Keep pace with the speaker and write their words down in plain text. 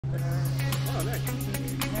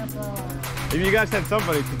If you guys had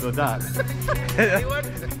somebody to do that. Anyone?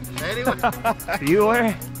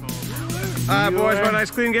 Viewer? Alright boys, what a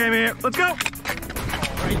nice clean game here. Let's go!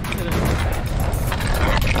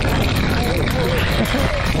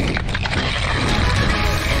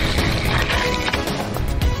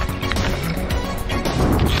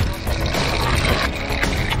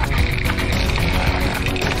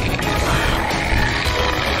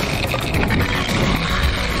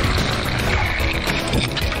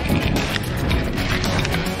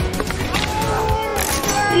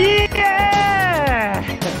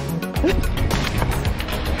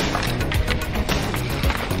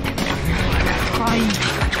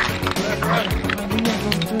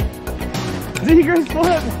 Seeger's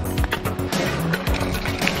flip!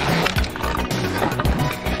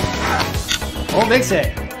 Oh, big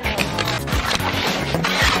save.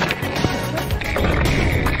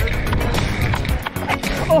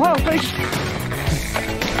 Oh, thanks!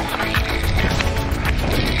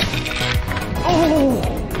 Oh!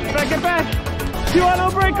 Back it back!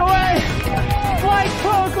 2-0 breakaway! Flight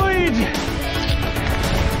cloak lead!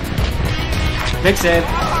 Big save.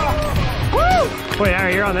 Woo! Wait,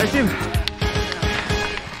 Harry, you're on their team?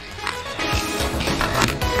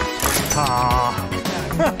 Ah.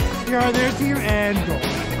 You're on their team and goal.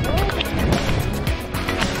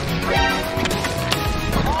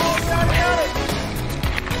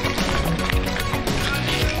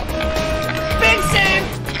 Big save!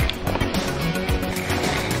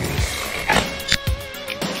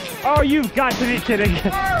 Oh, you've got to be kidding.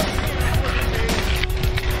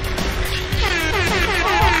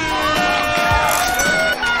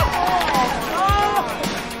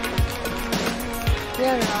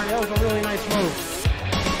 Damn it, Arnie, that was a really nice move.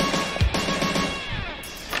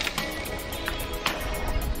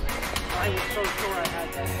 I was so sure I had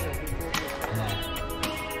that.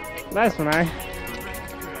 Nice one, Harry.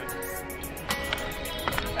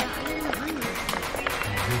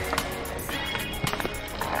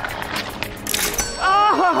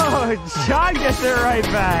 Oh, John gets it right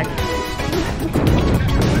back.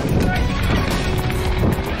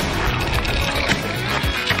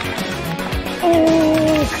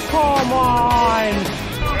 Oh, come on!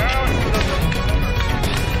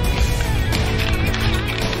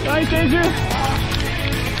 Nice, Adrian.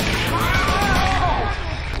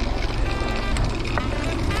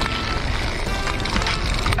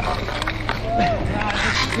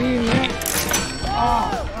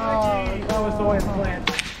 Oh, that was the way it's planned.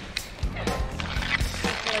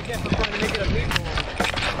 I guess I'm trying to make it a meatball.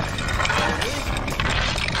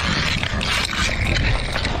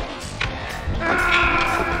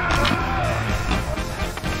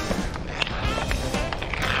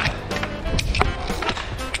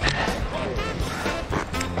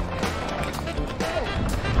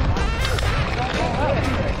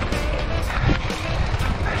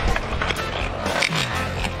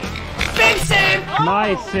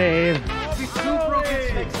 Nice save.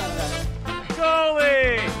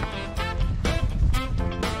 Goalie!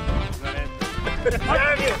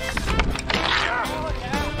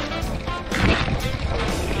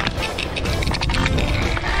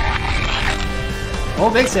 Oh,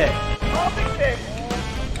 big save.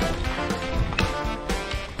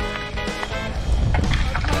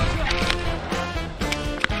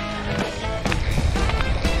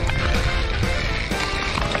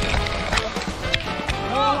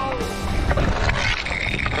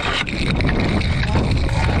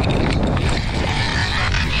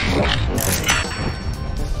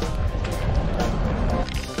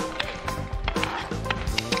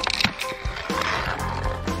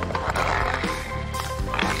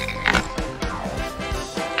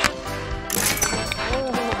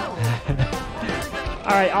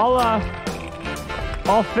 All right,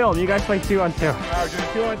 I'll film. You guys play 2-on-2. Alright,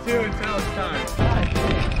 we're doing 2-on-2 until it's time.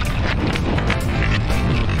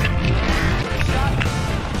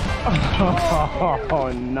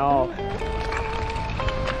 Oh no.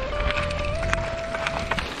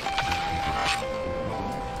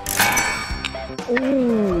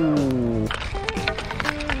 Ooh.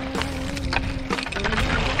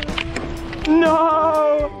 No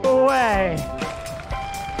way.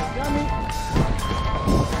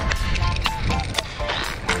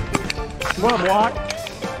 What a block.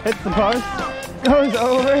 Hits the post. Goes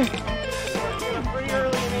over. Pretty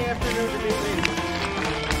early in the afternoon to be leaving.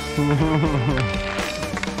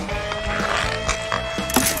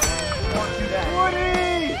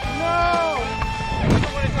 Woody! No!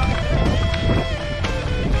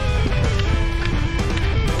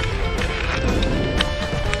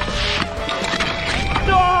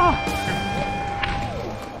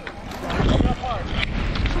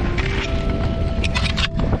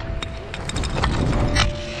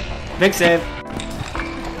 Big save.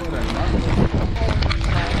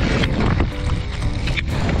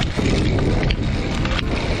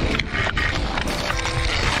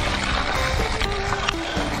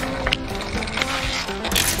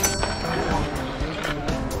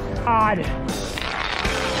 God.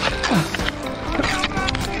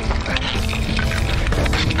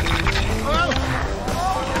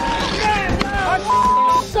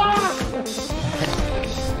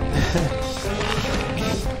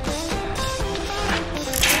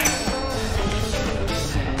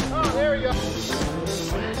 Oh, there you go.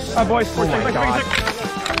 Oh, boys, Oh my God.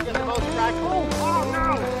 Get the most track. Oh, no.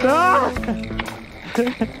 Ah!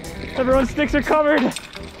 Everyone's sticks are covered.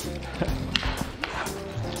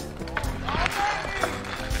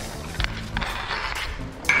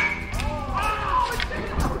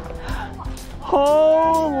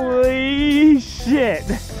 Holy shit.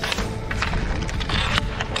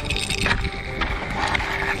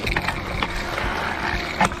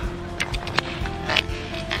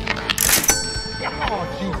 Oh,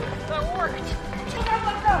 Jesus. That worked.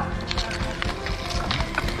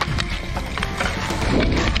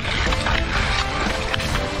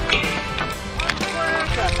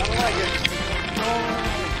 I don't like it.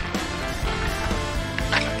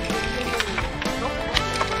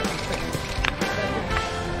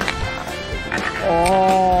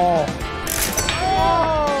 Oh.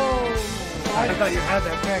 I thought you had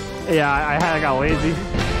that pick. Yeah, I got lazy.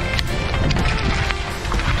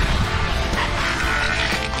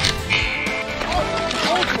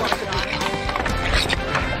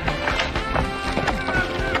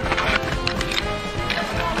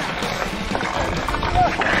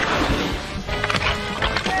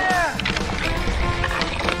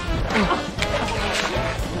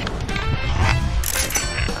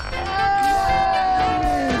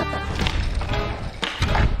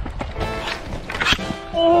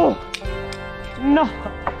 Oh no!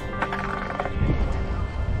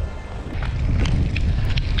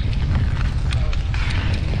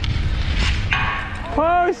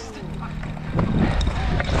 Post!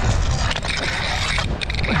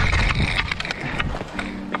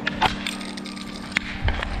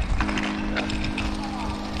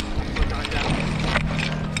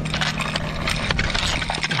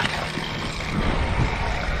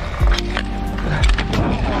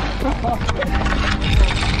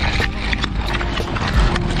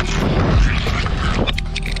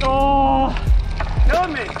 Oh!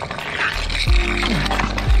 Killing me.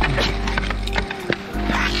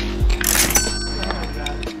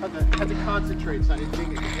 Had to concentrate so I didn't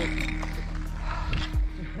think it.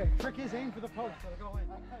 Trick is aim for the post, so go in.